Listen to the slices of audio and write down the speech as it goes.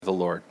the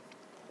Lord.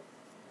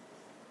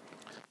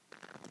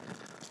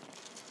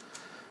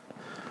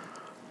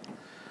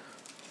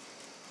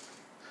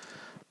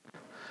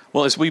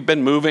 Well, as we've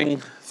been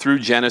moving through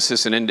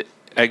Genesis and into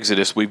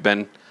Exodus, we've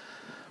been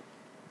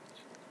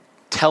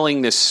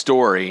telling this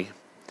story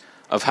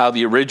of how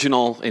the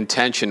original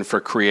intention for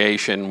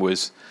creation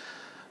was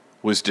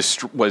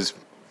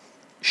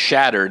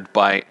shattered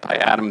by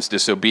Adam's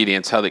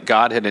disobedience, how that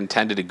God had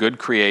intended a good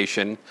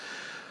creation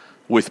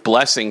with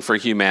blessing for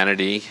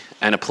humanity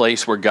and a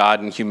place where God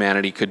and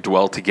humanity could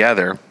dwell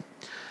together,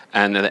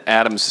 and that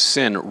Adam's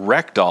sin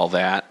wrecked all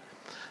that,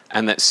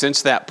 and that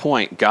since that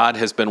point, God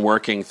has been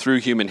working through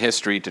human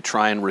history to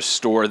try and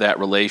restore that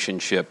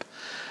relationship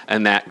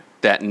and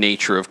that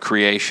nature of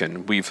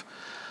creation. We've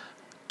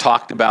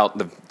talked about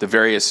the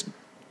various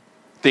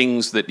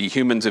things that the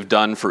humans have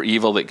done for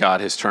evil that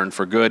God has turned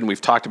for good, and we've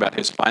talked about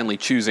his finally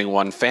choosing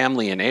one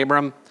family in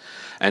Abram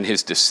and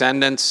his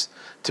descendants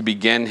to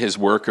begin his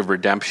work of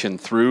redemption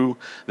through,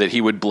 that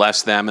he would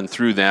bless them and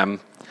through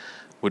them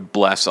would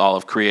bless all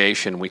of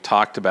creation. We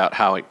talked about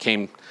how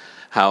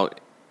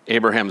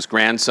Abraham's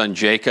grandson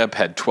Jacob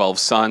had 12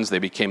 sons. They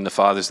became the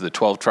fathers of the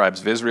 12 tribes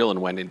of Israel and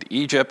went into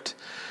Egypt.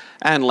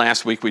 And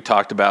last week we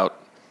talked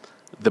about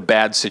the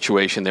bad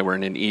situation they were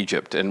in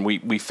Egypt. And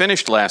we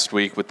finished last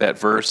week with that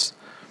verse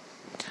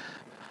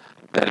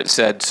that it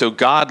said, "So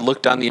God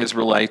looked on the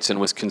Israelites and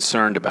was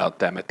concerned about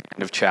them," at the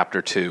end of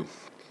chapter 2.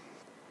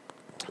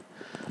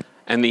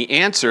 And the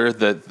answer,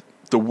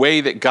 the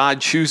way that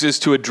God chooses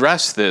to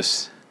address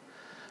this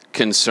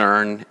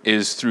concern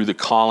is through the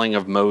calling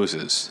of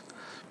Moses.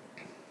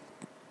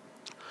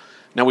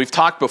 Now, we've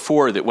talked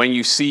before that when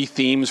you see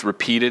themes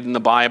repeated in the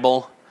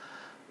Bible,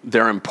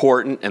 they're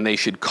important and they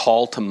should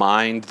call to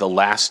mind the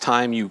last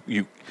time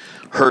you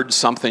heard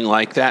something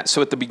like that.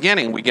 So at the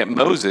beginning, we get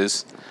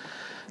Moses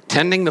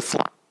tending the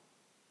flock.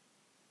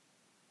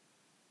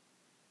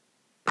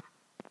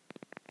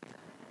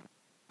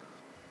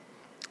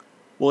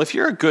 Well, if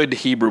you're a good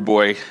Hebrew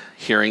boy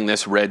hearing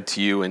this read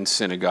to you in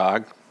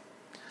synagogue,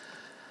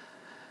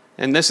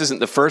 and this isn't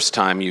the first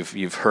time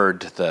you've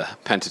heard the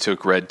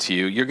Pentateuch read to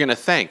you, you're going to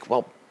think,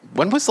 well,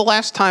 when was the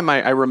last time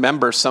I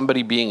remember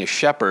somebody being a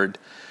shepherd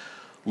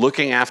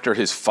looking after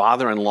his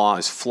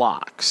father-in-law's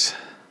flocks?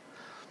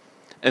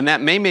 And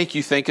that may make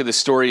you think of the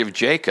story of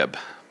Jacob.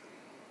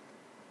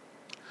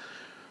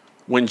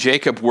 When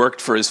Jacob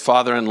worked for his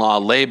father-in-law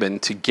Laban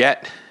to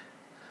get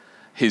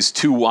his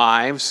 2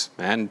 wives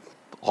and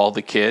all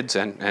the kids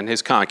and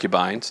his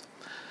concubines.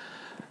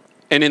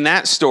 And in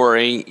that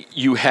story,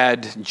 you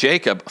had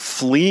Jacob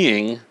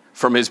fleeing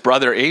from his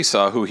brother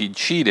Esau, who he'd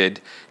cheated.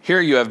 Here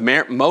you have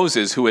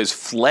Moses, who has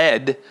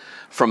fled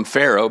from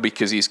Pharaoh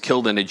because he's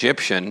killed an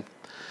Egyptian.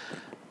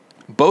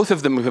 Both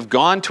of them have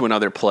gone to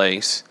another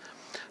place.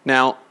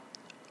 Now,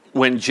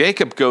 when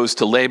Jacob goes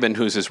to Laban,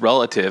 who's his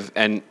relative,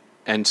 and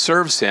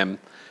serves him,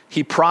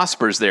 he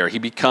prospers there. He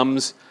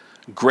becomes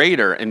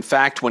greater. In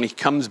fact, when he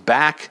comes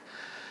back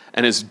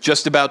and is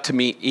just about to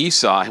meet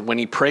Esau, when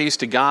he prays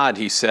to God,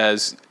 he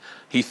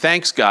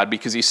thanks God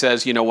because he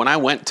says, when I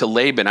went to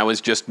Laban, I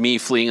was just me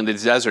fleeing in the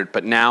desert,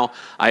 but now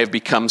I have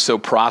become so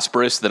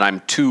prosperous that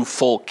I'm 2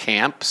 full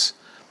camps.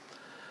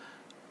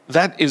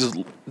 That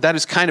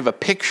is kind of a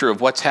picture of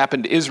what's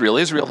happened to Israel.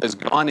 Israel has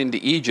gone into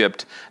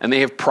Egypt, and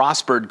they have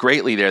prospered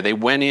greatly there. They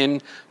went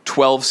in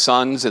 12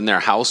 sons in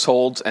their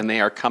households, and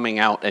they are coming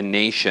out a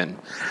nation.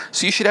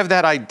 So you should have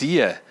that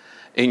idea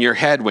in your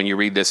head when you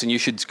read this, and you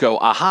should go,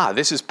 aha,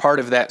 this is part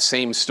of that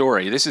same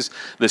story. This is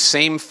the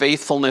same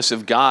faithfulness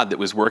of God that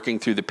was working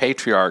through the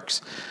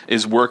patriarchs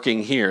is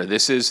working here.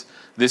 This is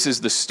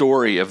the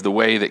story of the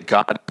way that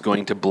God is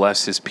going to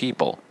bless his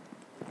people.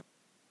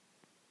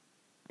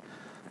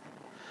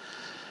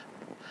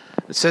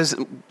 It says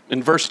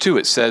in verse 2,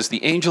 it says,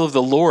 "The angel of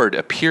the Lord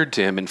appeared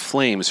to him in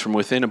flames from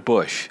within a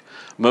bush.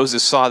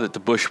 Moses saw that the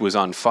bush was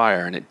on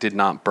fire, and it did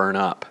not burn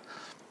up."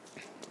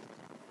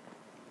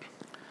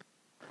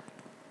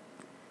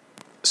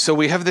 So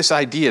we have this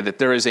idea that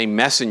there is a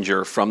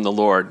messenger from the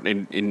Lord.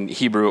 In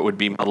Hebrew, it would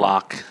be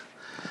Malach.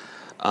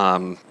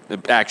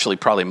 Actually,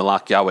 probably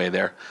Malach Yahweh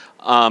there.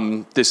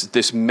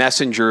 This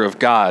messenger of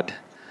God,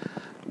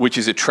 which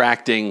is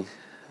attracting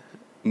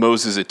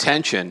Moses'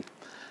 attention.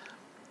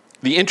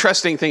 The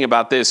interesting thing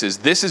about this is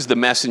the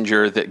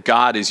messenger that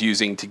God is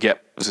using to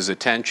get Moses'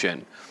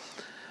 attention.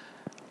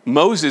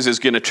 Moses is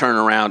going to turn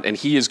around, and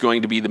he is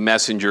going to be the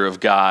messenger of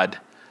God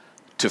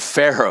to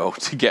Pharaoh,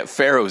 to get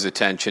Pharaoh's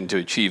attention to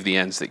achieve the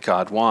ends that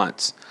God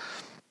wants.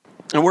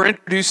 And we're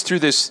introduced through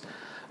this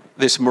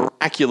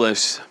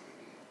miraculous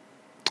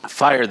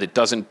fire that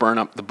doesn't burn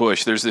up the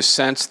bush. There's this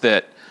sense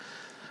that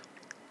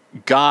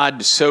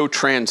God so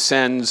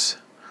transcends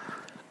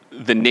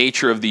the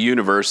nature of the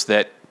universe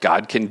that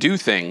God can do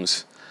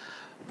things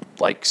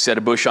like set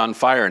a bush on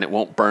fire and it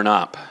won't burn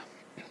up.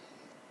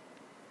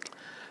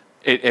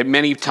 At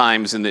many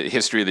times in the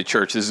history of the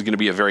church, this is going to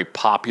be a very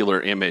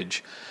popular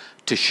image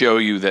to show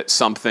you that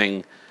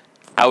something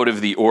out of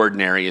the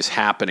ordinary is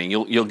happening.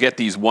 You'll get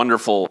these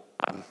wonderful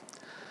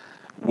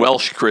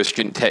Welsh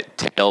Christian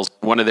tales,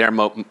 one of their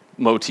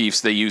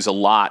motifs they use a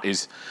lot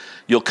is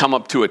you'll come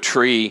up to a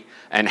tree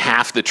and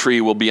half the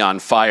tree will be on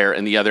fire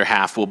and the other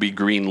half will be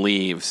green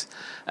leaves.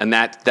 And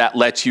that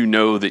lets you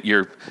know that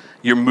you're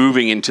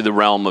moving into the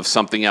realm of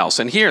something else.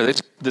 And here,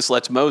 this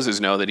lets Moses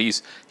know that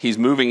he's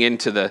moving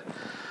into the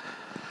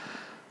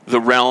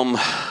realm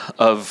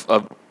of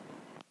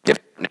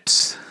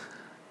differentness.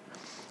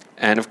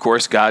 And of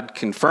course, God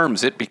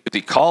confirms it because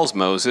he calls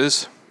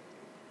Moses.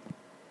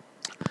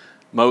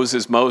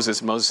 Moses.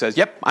 Moses says,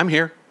 "Yep, I'm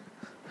here."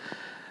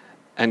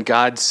 And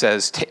God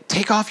says,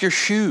 "Take off your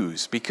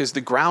shoes because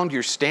the ground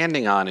you're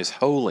standing on is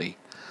holy."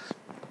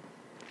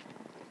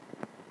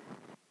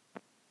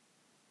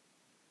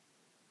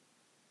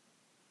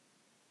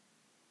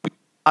 A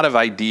lot of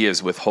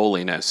ideas with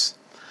holiness.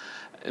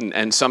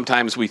 And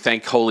sometimes we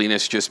think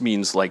holiness just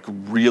means like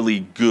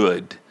really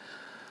good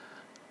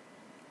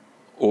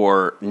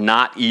or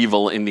not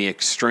evil in the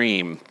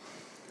extreme.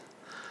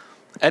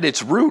 At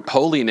its root,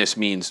 holiness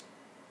means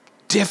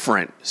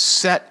different,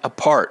 set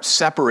apart,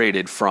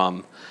 separated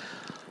from.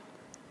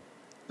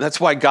 That's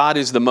why God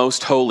is the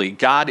most holy.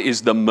 God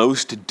is the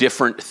most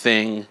different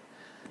thing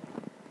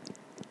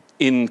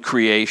in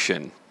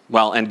creation.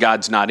 Well, and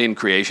God's not in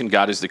creation.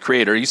 God is the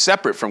creator. He's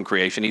separate from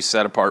creation. He's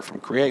set apart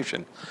from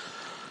creation.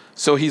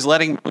 So he's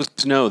letting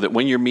Moses know that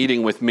when you're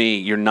meeting with me,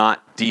 you're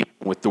not dealing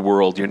with the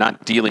world. You're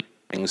not dealing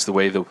with things the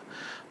way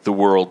the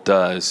world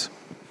does.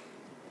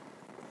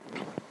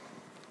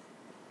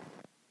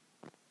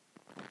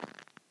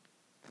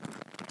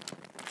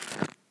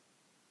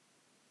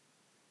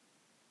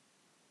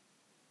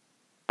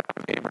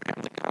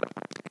 Abraham, the God of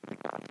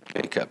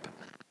Jacob.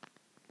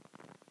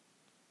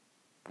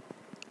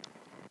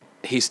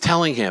 He's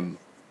telling him,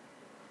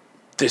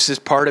 this is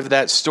part of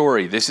that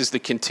story. This is the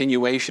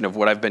continuation of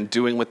what I've been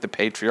doing with the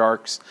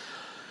patriarchs.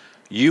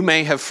 You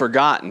may have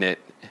forgotten it.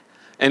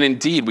 And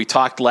indeed, we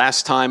talked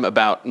last time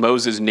about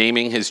Moses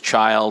naming his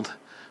child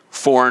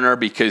foreigner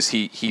because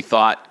he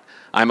thought,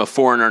 I'm a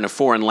foreigner in a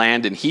foreign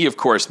land. And he, of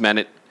course, meant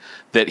it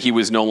that he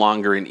was no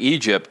longer in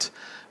Egypt.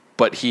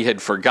 But he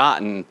had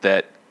forgotten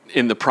that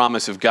in the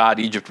promise of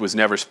God, Egypt was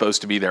never supposed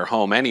to be their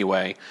home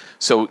anyway.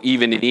 So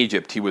even in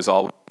Egypt, he was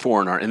always a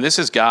foreigner. And this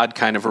is God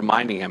kind of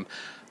reminding him,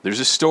 there's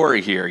a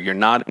story here. You're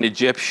not an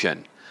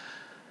Egyptian.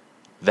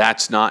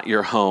 That's not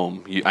your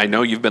home. I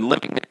know you've been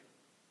living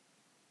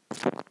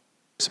there.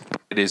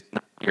 It is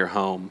not your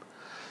home.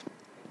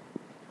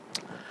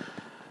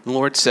 The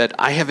Lord said,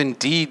 I have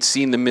indeed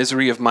seen the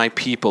misery of my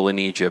people in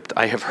Egypt.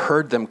 I have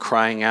heard them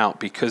crying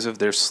out because of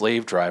their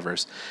slave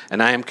drivers,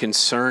 and I am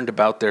concerned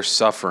about their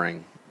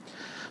suffering.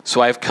 So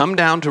I have come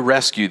down to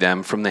rescue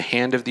them from the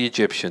hand of the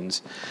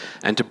Egyptians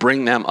and to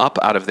bring them up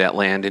out of that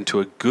land into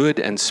a good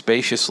and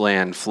spacious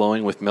land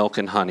flowing with milk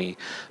and honey,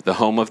 the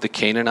home of the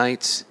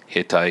Canaanites,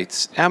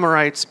 Hittites,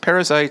 Amorites,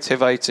 Perizzites,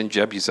 Hivites, and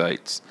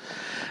Jebusites.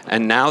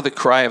 And now the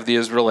cry of the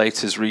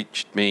Israelites has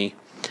reached me,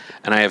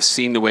 and I have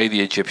seen the way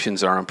the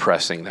Egyptians are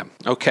oppressing them.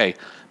 Okay,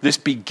 this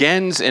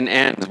begins and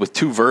ends with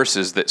two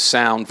verses that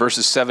sound,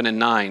 verses 7 and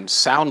 9,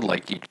 sound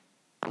like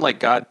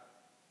God.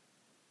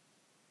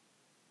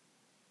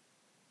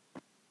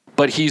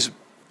 But he's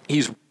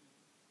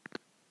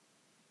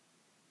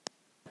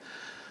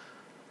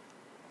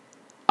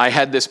I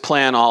had this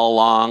plan all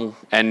along,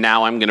 and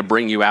now I'm going to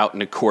bring you out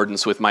in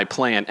accordance with my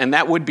plan. And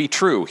that would be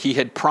true. He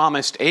had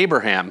promised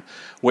Abraham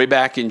way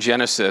back in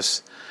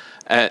Genesis,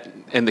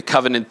 in the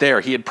covenant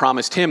there, he had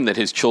promised him that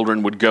his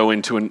children would go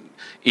into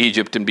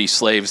Egypt and be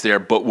slaves there,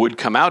 but would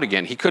come out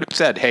again. He could have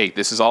said, hey,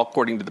 this is all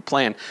according to the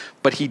plan.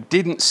 But he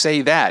didn't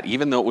say that,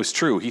 even though it was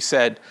true. He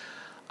said,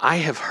 I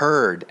have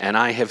heard and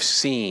I have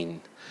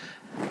seen.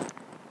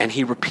 And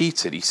he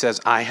repeats it. He says,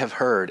 I have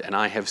heard and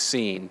I have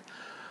seen.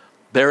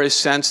 There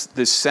is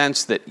this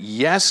sense that,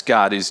 yes,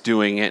 God is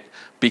doing it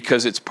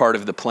because it's part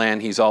of the plan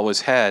he's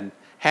always had,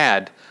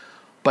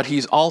 but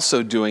he's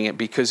also doing it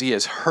because he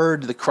has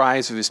heard the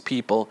cries of his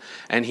people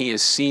and he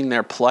has seen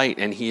their plight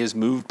and he is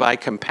moved by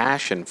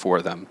compassion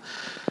for them.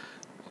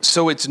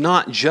 So it's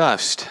not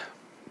just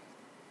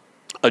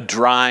a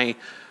dry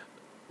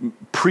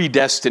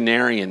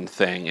predestinarian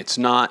thing. It's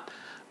not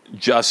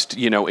just,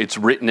 it's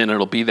written and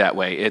it'll be that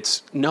way.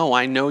 It's, no,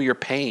 I know your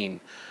pain.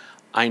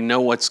 I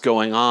know what's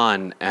going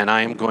on, and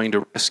I am going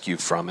to rescue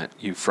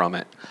you from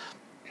it.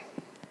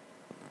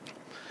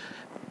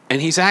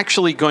 And he's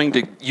actually going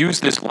to use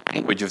this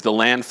language of the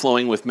land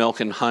flowing with milk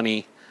and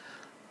honey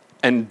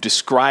and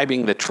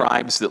describing the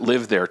tribes that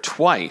live there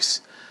twice,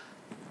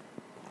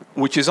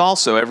 which is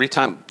also every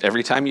time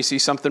you see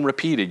something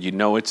repeated, you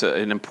know it's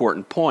an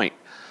important point.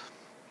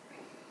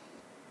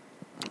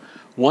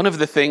 One of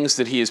the things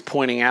that he is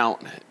pointing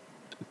out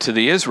to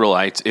the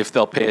Israelites, if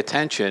they'll pay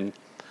attention,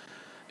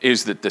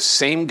 is that the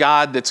same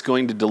God that's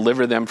going to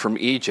deliver them from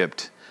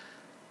Egypt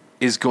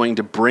is going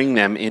to bring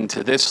them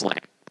into this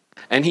land.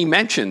 And he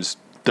mentions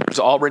there's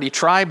already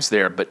tribes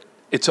there, but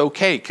it's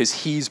okay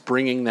because he's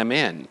bringing them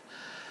in.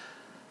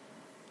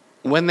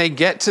 When they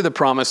get to the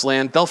promised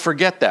land, they'll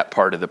forget that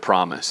part of the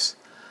promise.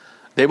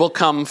 They will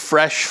come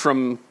fresh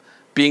from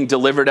being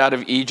delivered out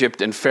of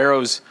Egypt and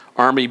Pharaoh's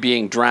army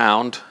being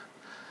drowned.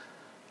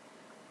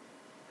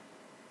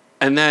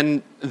 And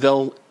then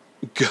they'll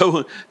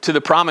go to the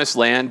promised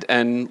land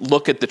and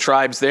look at the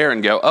tribes there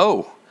and go,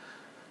 oh,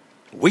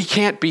 we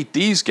can't beat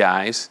these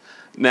guys.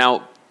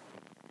 Now,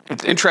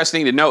 it's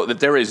interesting to note that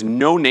there is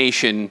no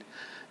nation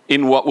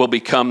in what will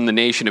become the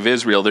nation of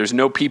Israel. There's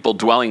no people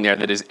dwelling there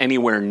that is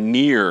anywhere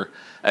near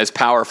as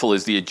powerful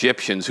as the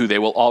Egyptians, who they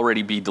will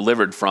already be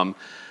delivered from.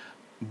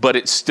 But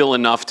it's still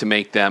enough to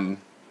make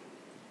them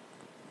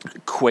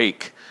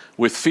quake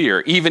with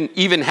fear,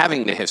 even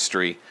having the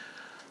history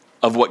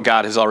of what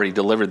God has already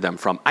delivered them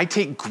from. I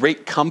take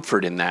great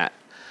comfort in that,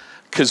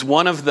 because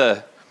one of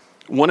the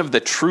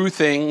true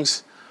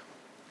things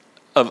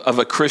of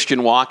a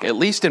Christian walk, at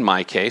least in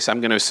my case, I'm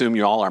going to assume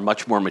you all are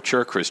much more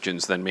mature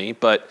Christians than me,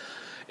 but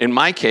in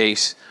my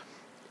case,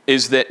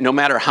 is that no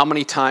matter how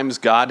many times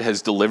God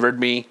has delivered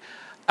me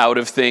out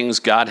of things,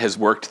 God has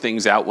worked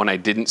things out when I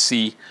didn't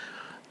see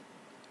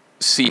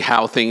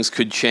how things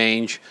could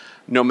change,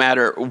 no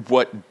matter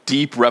what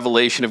deep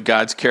revelation of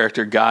God's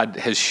character God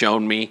has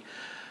shown me,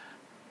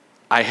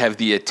 I have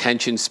the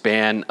attention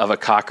span of a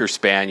Cocker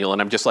Spaniel,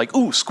 and I'm just like,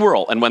 ooh,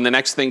 squirrel. And when the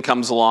next thing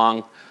comes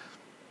along,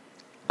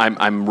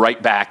 I'm right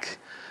back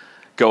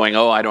going,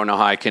 oh, I don't know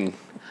how I can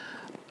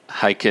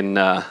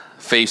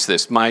face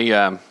this.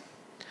 One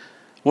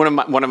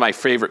of my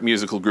favorite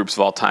musical groups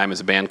of all time is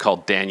a band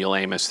called Daniel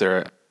Amos.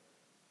 They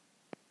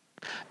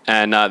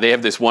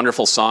have this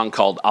wonderful song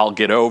called "I'll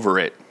Get Over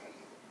It."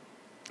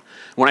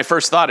 When I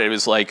first thought it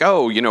was like,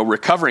 oh,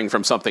 recovering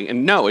from something.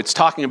 And no, it's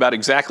talking about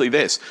exactly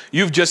this.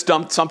 You've just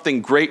done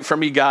something great for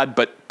me, God,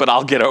 but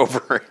I'll get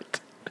over it.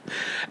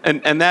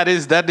 And that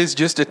is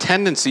just a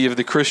tendency of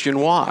the Christian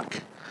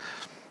walk.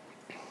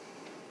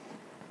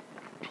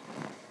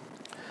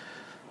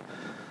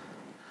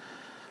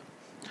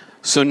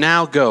 So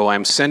now go,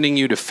 I'm sending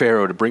you to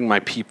Pharaoh to bring my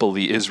people,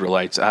 the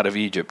Israelites, out of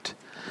Egypt.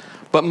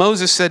 But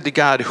Moses said to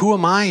God, who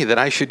am I that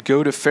I should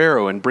go to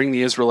Pharaoh and bring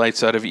the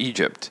Israelites out of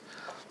Egypt?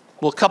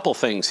 Well, a couple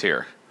things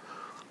here.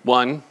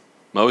 One,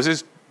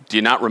 Moses, do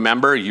you not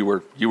remember you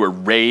were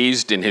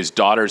raised in his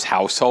daughter's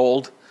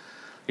household?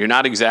 You're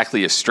not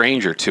exactly a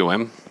stranger to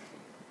him.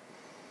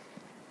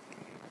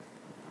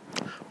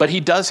 But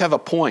he does have a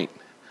point,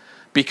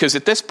 because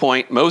at this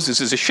point, Moses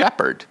is a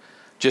shepherd,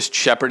 just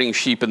shepherding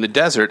sheep in the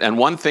desert. And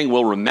one thing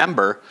we'll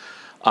remember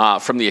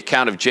from the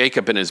account of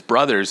Jacob and his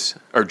brothers,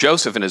 or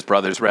Joseph and his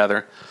brothers,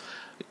 rather,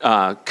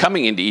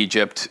 coming into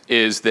Egypt,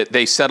 is that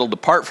they settled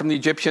apart from the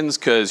Egyptians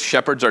because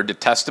shepherds are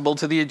detestable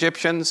to the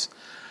Egyptians.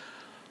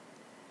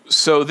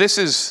 So this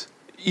is,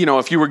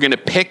 if you were going to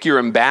pick your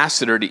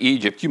ambassador to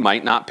Egypt, you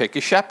might not pick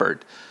a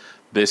shepherd.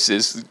 This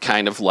is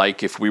kind of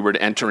like if we were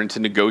to enter into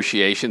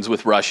negotiations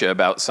with Russia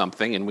about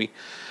something and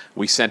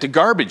we sent a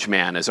garbage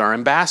man as our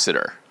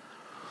ambassador.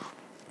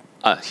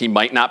 He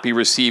might not be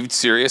received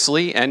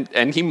seriously, and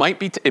it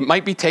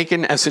might be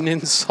taken as an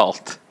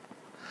insult.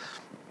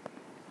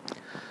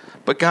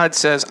 But God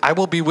says, I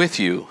will be with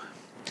you,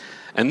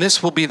 and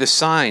this will be the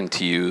sign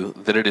to you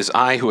that it is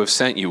I who have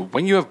sent you.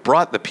 When you have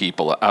brought the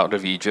people out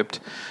of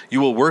Egypt, you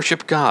will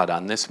worship God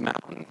on this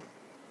mountain.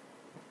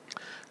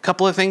 A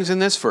couple of things in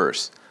this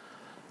verse.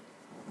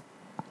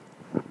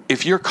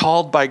 If you're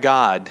called by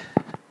God,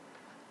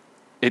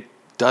 it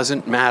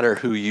doesn't matter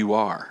who you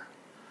are.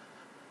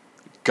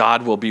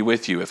 God will be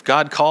with you. If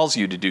God calls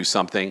you to do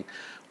something,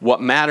 what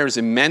matters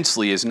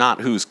immensely is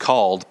not who's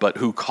called, but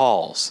who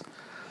calls.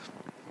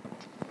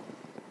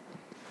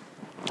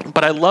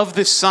 But I love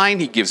this sign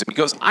he gives him. He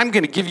goes, I'm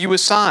going to give you a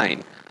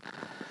sign.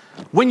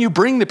 When you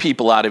bring the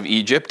people out of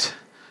Egypt,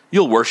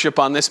 you'll worship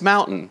on this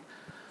mountain.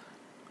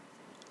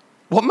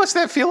 What must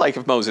that feel like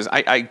of Moses?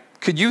 I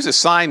could use a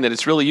sign that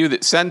it's really you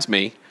that sends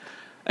me.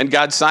 And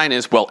God's sign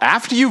is, well,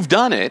 after you've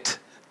done it,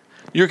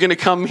 you're going to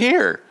come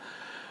here.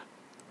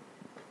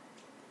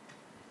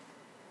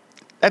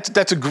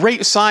 That's a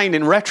great sign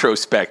in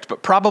retrospect,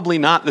 but probably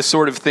not the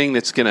sort of thing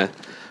that's going to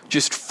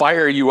just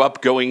fire you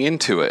up going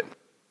into it.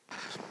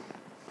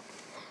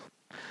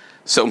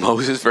 So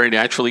Moses very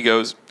naturally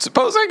goes,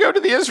 suppose I go to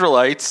the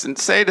Israelites and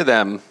say to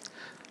them,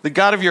 the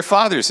God of your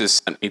fathers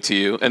has sent me to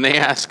you. And they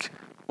ask,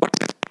 what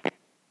is it?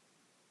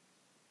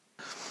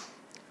 A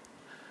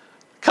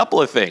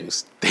couple of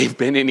things. They've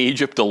been in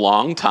Egypt a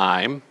long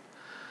time,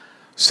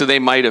 so they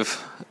might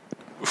have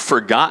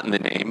forgotten the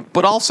name,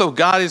 but also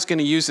God is going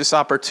to use this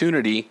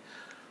opportunity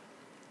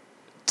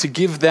to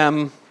give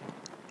them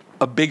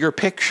a bigger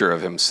picture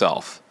of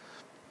himself.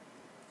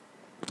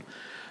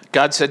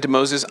 God said to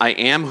Moses, I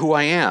am who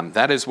I am.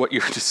 That is what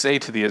you're to say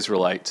to the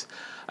Israelites.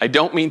 I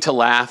don't mean to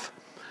laugh.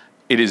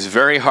 It is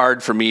very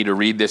hard for me to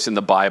read this in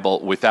the Bible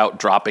without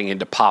dropping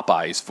into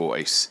Popeye's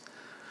voice.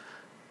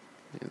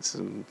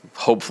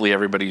 Hopefully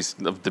everybody's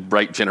of the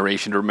right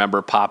generation to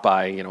remember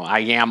Popeye, I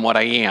am what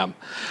I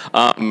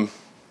am.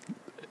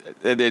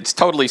 It's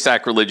totally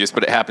sacrilegious,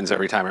 but it happens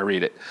every time I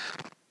read it.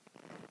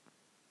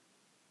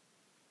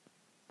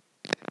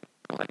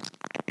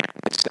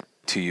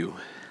 To you.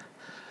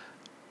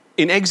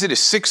 In Exodus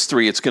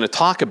 6:3, it's going to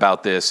talk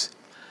about this,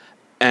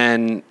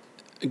 and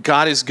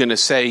God is going to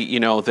say,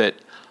 that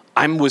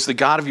I was the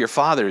God of your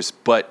fathers,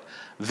 but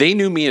they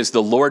knew me as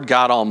the Lord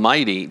God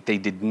Almighty. They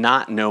did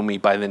not know me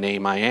by the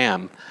name I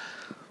am.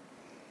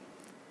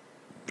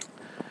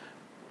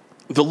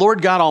 The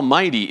Lord God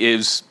Almighty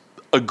is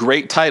a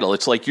great title.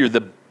 It's like you're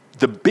the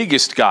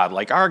biggest God.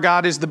 Like, our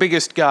God is the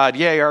biggest God.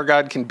 Yay, our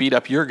God can beat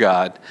up your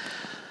God.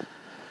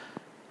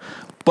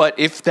 But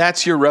if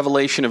that's your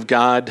revelation of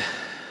God,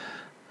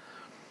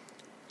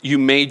 you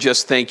may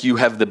just think you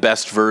have the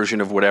best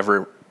version of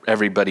whatever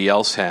everybody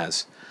else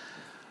has.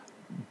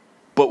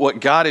 But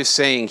what God is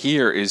saying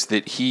here is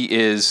that he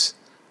is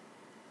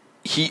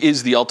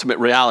the ultimate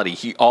reality.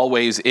 He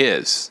always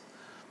is.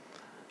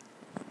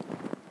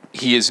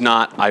 He is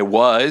not I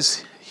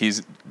was,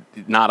 he's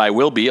not I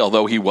will be,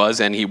 although he was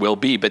and he will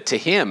be. But to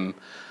him,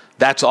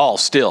 that's all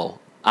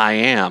still I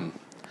am.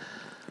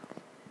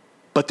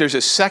 But there's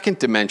a second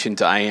dimension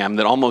to I am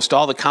that almost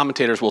all the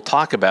commentators will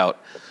talk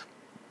about.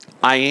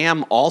 I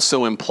am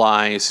also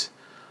implies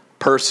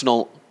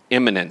personal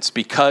immanence.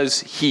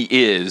 Because he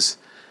is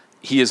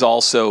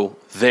also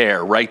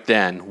there right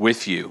then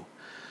with you.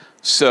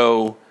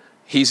 So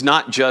he's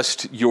not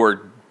just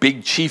your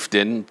big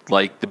chieftain,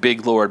 like the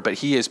big Lord, but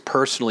he is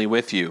personally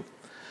with you.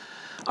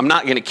 I'm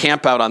not going to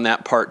camp out on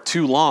that part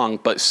too long,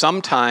 but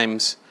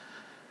sometimes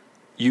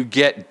you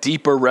get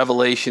deeper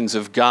revelations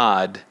of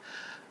God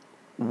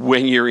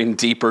when you're in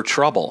deeper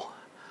trouble.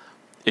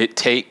 It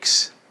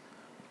takes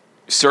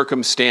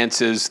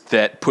circumstances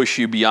that push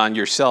you beyond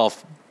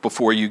yourself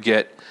before you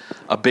get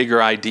a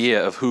bigger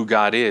idea of who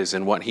God is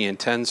and what he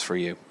intends for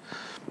you.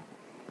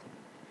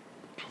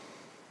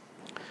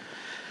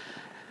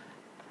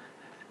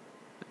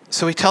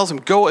 So he tells him,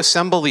 go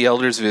assemble the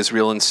elders of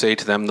Israel and say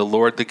to them, the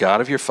Lord, the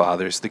God of your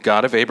fathers, the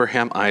God of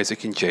Abraham,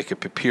 Isaac, and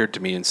Jacob, appeared to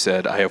me and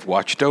said, I have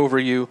watched over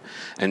you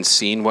and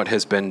seen what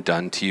has been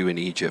done to you in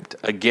Egypt.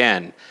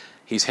 Again,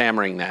 he's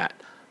hammering that.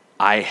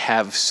 I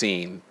have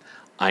seen.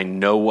 I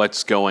know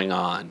what's going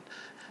on.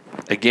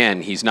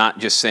 Again, he's not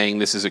just saying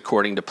this is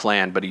according to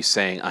plan, but he's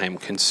saying, I am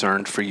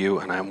concerned for you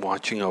and I'm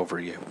watching over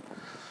you.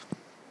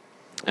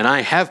 And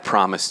I have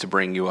promised to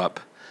bring you up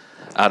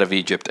out of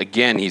Egypt.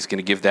 Again, he's going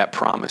to give that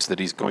promise that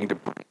he's going to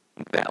bring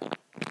that land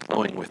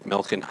flowing with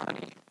milk and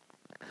honey.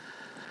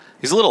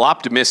 He's a little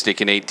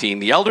optimistic in 18.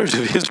 The elders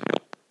of Israel,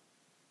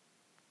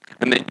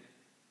 and they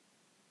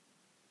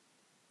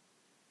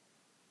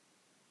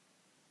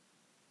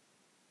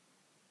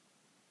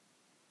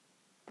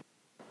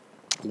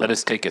let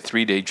us take a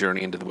 3-day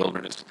journey into the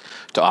wilderness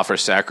to offer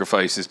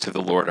sacrifices to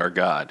the Lord our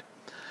God.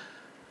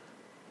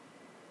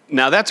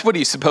 Now that's what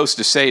he's supposed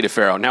to say to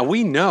Pharaoh. Now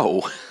we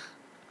know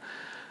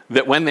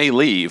that when they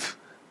leave,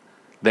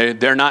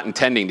 they're not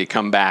intending to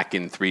come back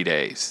in 3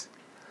 days.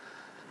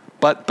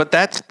 But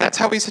that's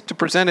how he's to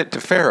present it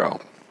to Pharaoh.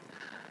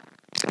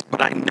 He says,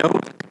 but I know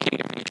that the king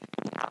of Egypt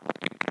will not let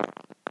you go.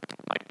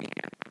 My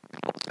hand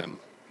tells him.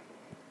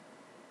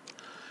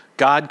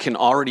 God can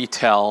already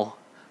tell,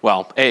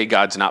 well, A,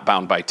 God's not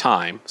bound by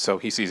time, so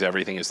he sees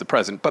everything as the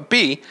present. But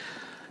B,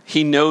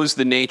 he knows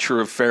the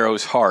nature of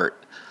Pharaoh's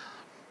heart.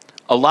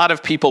 A lot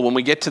of people, when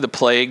we get to the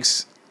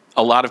plagues,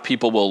 a lot of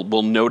people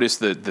will notice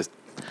the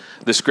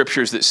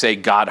scriptures that say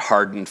God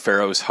hardened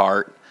Pharaoh's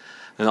heart,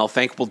 and they'll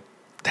think, well,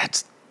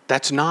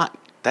 that's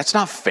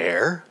not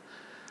fair.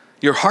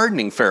 You're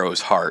hardening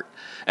Pharaoh's heart,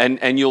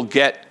 and you'll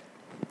get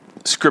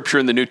scripture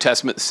in the New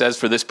Testament that says,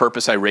 "For this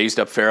purpose I raised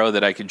up Pharaoh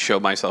that I could show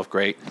myself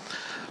great."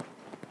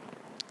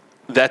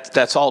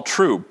 That's all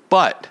true,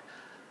 but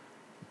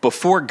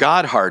before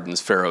God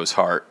hardens Pharaoh's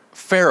heart,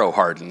 Pharaoh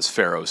hardens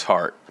Pharaoh's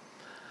heart.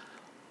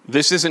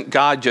 This isn't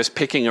God just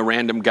picking a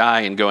random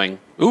guy and going,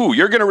 ooh,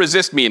 you're going to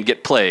resist me and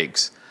get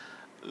plagues.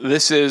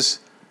 This is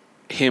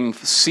him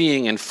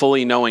seeing and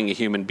fully knowing a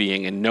human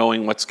being and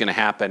knowing what's going to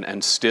happen,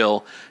 and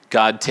still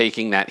God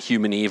taking that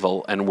human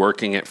evil and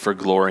working it for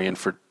glory and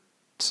for good.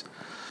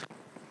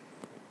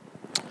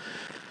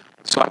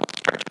 So I will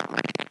stretch out my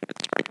hand and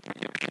strike the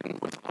Egyptian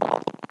with all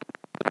the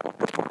that I will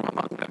perform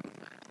among them.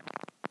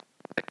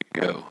 Let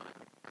you go.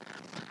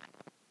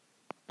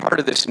 Part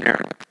of this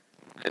narrative,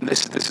 and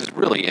this is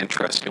really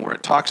interesting, where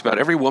it talks about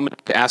every woman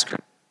to ask her.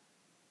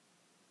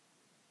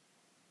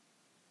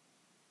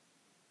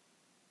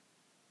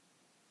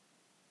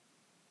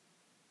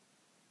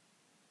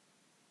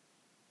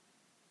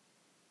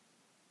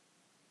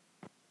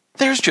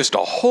 There's just a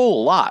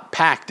whole lot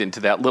packed into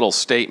that little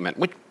statement,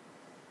 which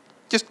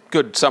just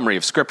good summary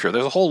of scripture.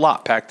 There's a whole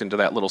lot packed into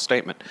that little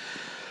statement.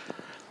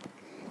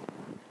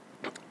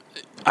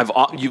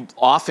 You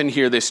often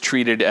hear this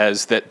treated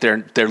as that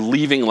they're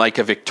leaving like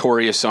a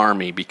victorious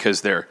army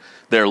because they're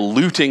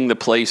looting the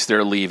place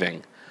they're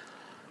leaving.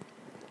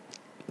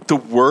 The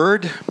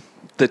word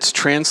that's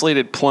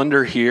translated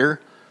plunder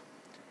here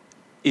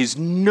is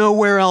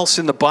nowhere else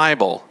in the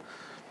Bible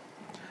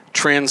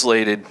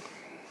translated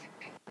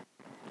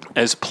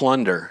as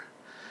plunder,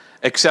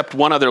 except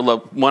one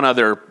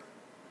other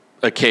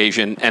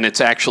occasion, and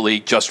it's actually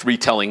just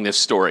retelling this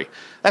story.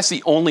 That's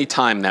the only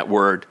time that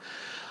word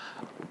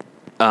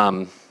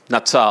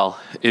natsal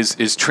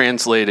is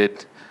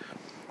translated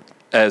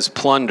as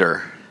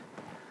plunder.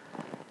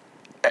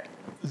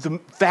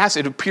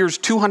 it appears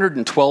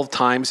 212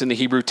 times in the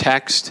Hebrew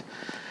text,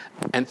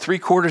 and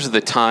 3/4 of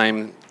the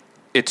time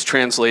it's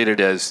translated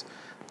as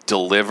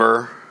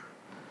deliver,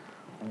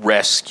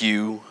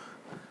 rescue,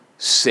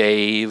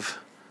 save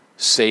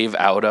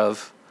out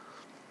of.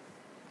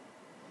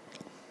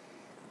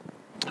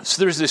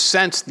 So there's this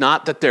sense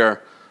not that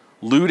they're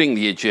looting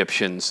the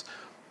Egyptians,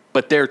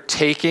 but they're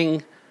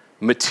taking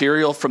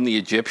material from the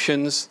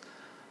Egyptians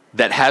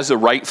that has a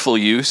rightful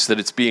use, that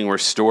it's being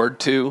restored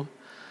to,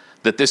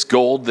 that this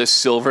gold, this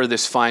silver,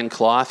 this fine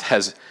cloth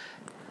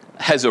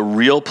has a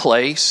real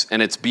place,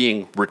 and it's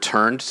being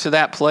returned to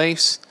that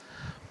place.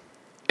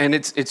 And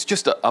it's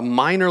just a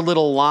minor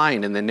little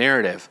line in the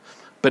narrative,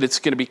 but it's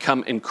going to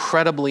become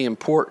incredibly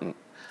important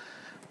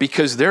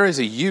because there is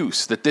a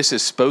use that this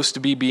is supposed to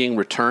be being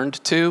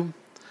returned to,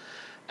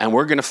 and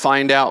we're going to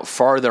find out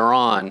farther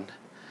on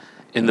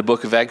in the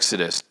book of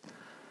Exodus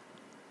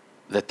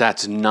that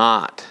that's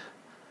not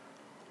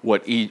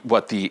what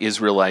the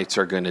Israelites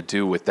are going to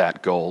do with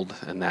that gold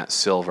and that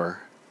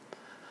silver.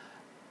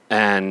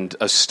 And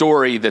a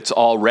story that's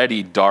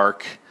already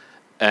dark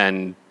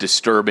and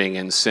disturbing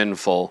and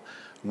sinful,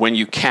 when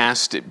you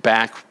cast it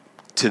back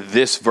to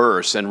this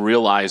verse and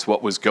realize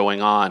what was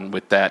going on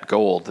with that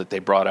gold that they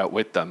brought out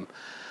with them,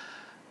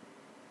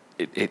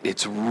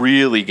 it's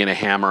really going to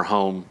hammer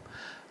home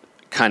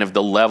kind of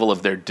the level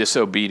of their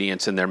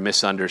disobedience and their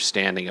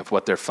misunderstanding of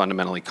what they're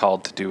fundamentally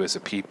called to do as a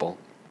people.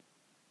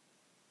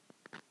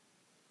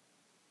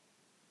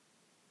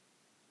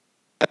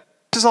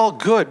 This is all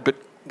good, but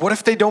what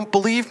if they don't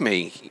believe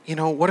me?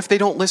 What if they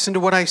don't listen to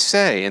what I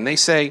say? And they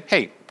say,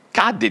 hey,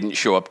 God didn't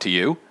show up to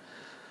you.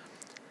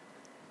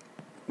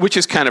 Which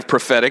is kind of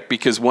prophetic,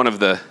 because one of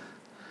the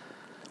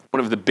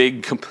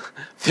big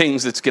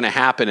things that's going to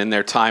happen in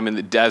their time in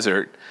the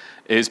desert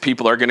is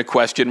people are going to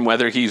question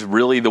whether he's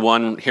really the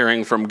one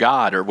hearing from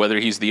God or whether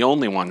he's the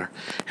only one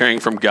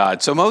hearing from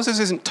God. So Moses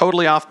isn't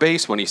totally off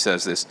base when he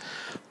says this.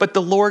 But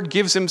the Lord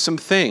gives him some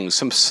things,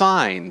 some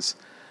signs.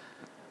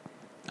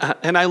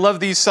 And I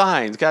love these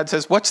signs. God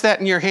says, what's that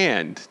in your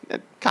hand?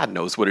 God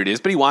knows what it is,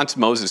 but he wants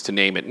Moses to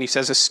name it. And he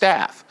says, a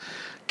staff.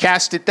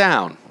 Cast it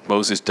down.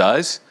 Moses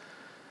does.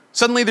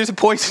 Suddenly there's a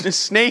poisonous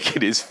snake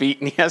at his feet,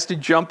 and he has to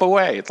jump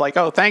away. It's like,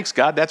 oh, thanks,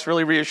 God. That's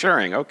really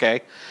reassuring.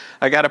 Okay,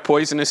 I got a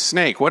poisonous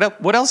snake.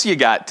 What else you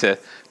got to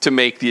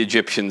make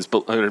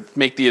the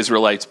make the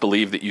Israelites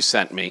believe that you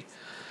sent me? He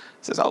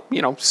says, oh,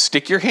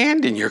 stick your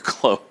hand in your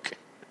cloak.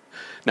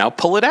 Now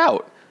pull it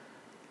out.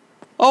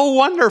 Oh,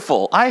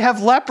 wonderful. I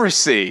have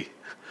leprosy.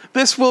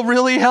 This will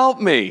really help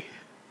me.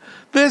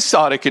 This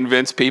ought to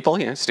convince people.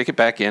 Stick it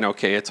back in.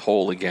 Okay, it's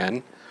whole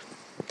again.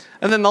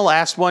 And then the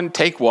last one,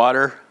 take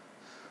water.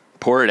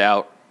 Pour it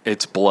out,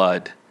 it's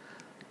blood.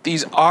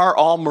 These are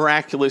all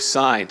miraculous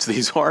signs.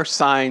 These are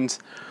signs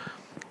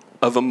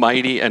of a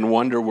mighty and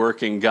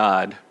wonder-working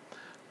God,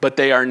 but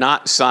they are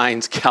not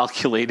signs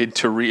calculated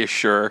to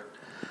reassure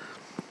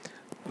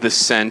the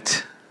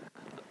sent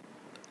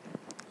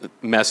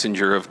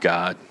messenger of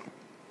God.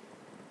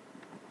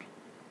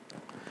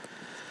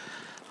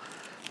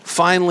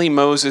 Finally,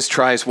 Moses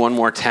tries one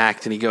more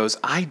tact, and he goes,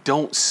 I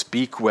don't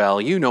speak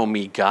well. You know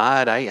me,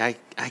 God. I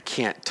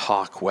can't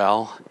talk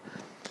well.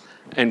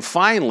 And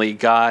finally,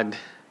 God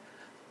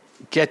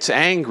gets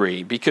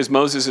angry because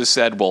Moses has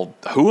said, well,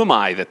 who am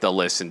I that they'll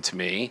listen to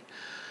me?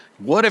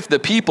 What if the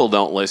people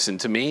don't listen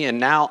to me? And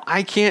now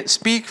I can't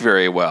speak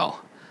very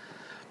well.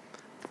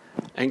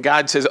 And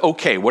God says,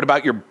 okay, what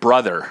about your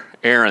brother,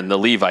 Aaron the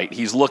Levite?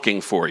 He's looking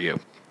for you.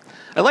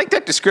 I like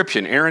that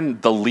description, Aaron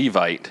the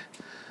Levite.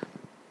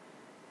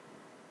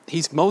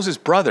 He's Moses'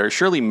 brother.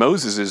 Surely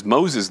Moses is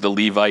Moses the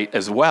Levite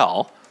as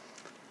well.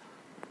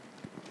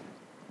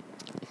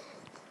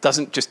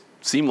 Doesn't just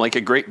seem like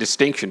a great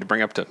distinction to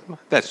bring up to.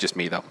 That's just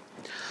me, though.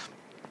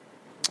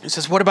 He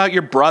says, what about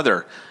your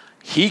brother?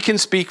 He can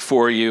speak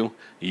for you.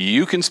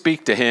 You can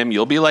speak to him.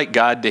 You'll be like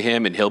God to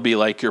him, and he'll be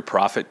like your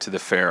prophet to the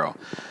Pharaoh.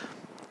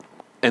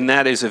 And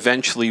that is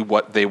eventually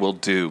what they will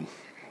do.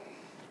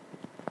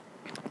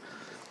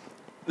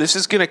 This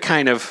is going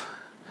to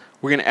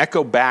we're going to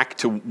echo back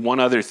to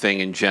one other thing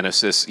in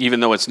Genesis,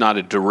 even though it's not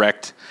a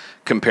direct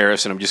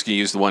comparison. I'm just going to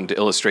use the one to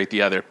illustrate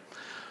the other.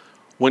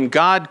 When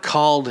God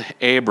called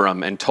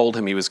Abram and told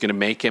him he was going to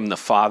make him the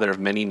father of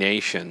many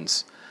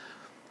nations,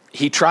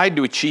 he tried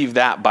to achieve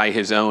that by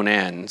his own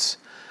ends.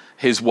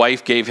 His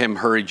wife gave him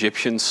her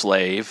Egyptian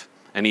slave,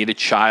 and he had a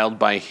child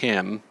by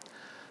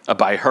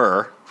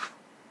her.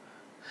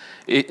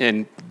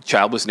 And the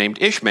child was named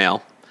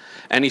Ishmael.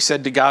 And he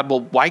said to God, well,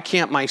 why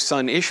can't my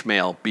son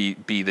Ishmael be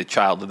the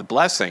child of the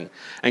blessing?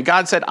 And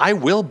God said, I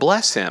will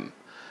bless him.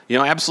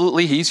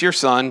 Absolutely, he's your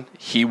son.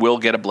 He will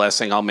get a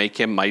blessing. I'll make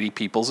him mighty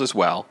peoples as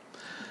well.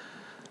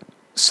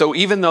 So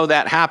even though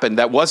that happened,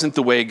 that wasn't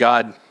the way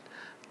God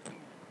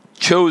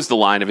chose the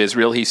line of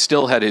Israel. He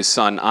still had his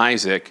son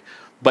Isaac,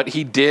 but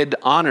he did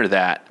honor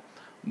that.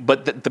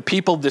 But the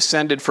people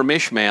descended from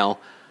Ishmael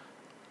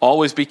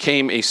always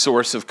became a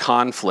source of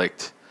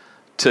conflict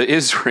to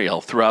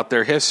Israel throughout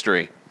their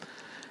history.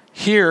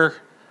 Here,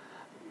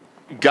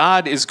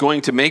 God is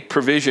going to make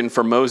provision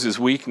for Moses'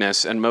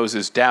 weakness and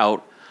Moses'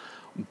 doubt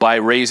by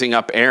raising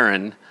up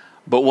Aaron.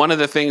 But one of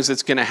the things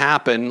that's going to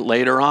happen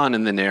later on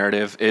in the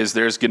narrative is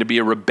there's going to be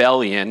a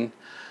rebellion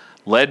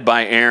led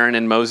by Aaron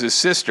and Moses'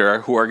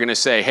 sister, who are going to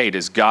say, hey,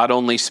 does God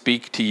only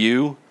speak to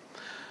you?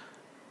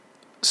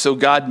 So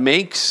God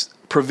makes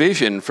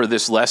provision for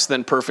this less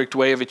than perfect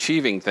way of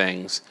achieving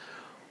things,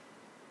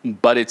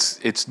 but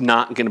it's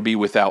not going to be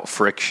without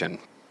friction.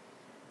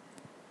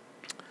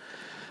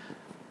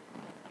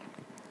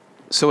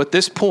 So at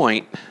this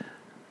point,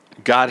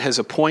 God has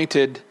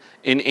appointed,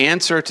 in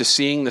answer to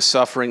seeing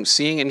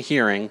and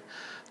hearing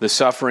the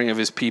suffering of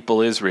his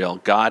people Israel,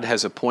 God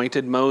has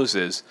appointed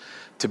Moses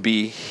to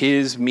be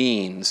his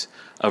means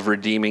of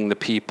redeeming the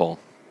people.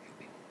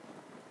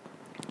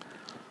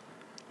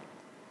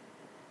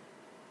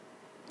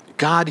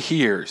 God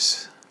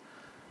hears,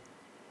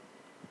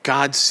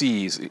 God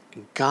sees,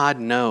 God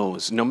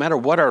knows. No matter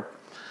what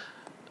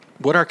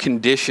our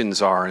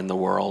conditions are in the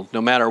world,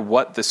 no matter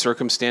what the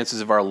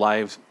circumstances of our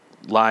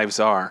lives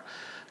are,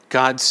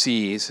 God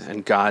sees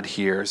and God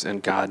hears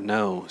and God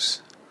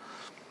knows.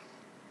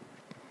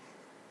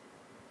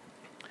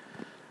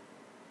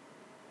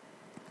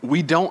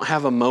 We don't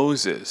have a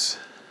Moses,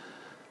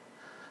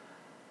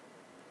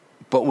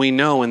 but we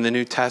know in the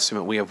New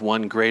Testament we have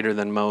one greater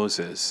than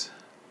Moses.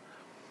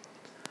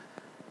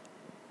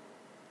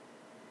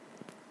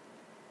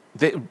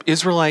 The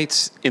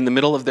Israelites, in the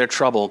middle of their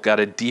trouble,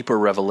 got a deeper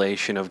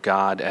revelation of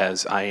God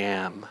as I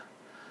am.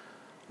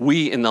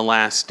 We, in the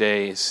last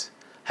days,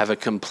 have a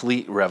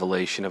complete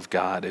revelation of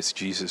God as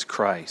Jesus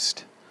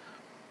Christ.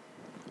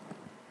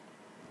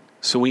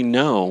 So we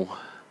know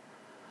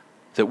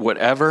that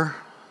whatever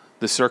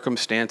the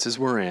circumstances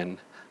we're in,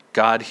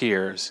 God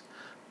hears,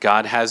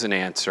 God has an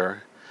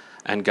answer,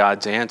 and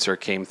God's answer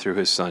came through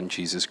his Son,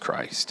 Jesus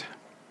Christ.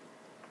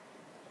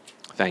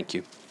 Thank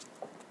you.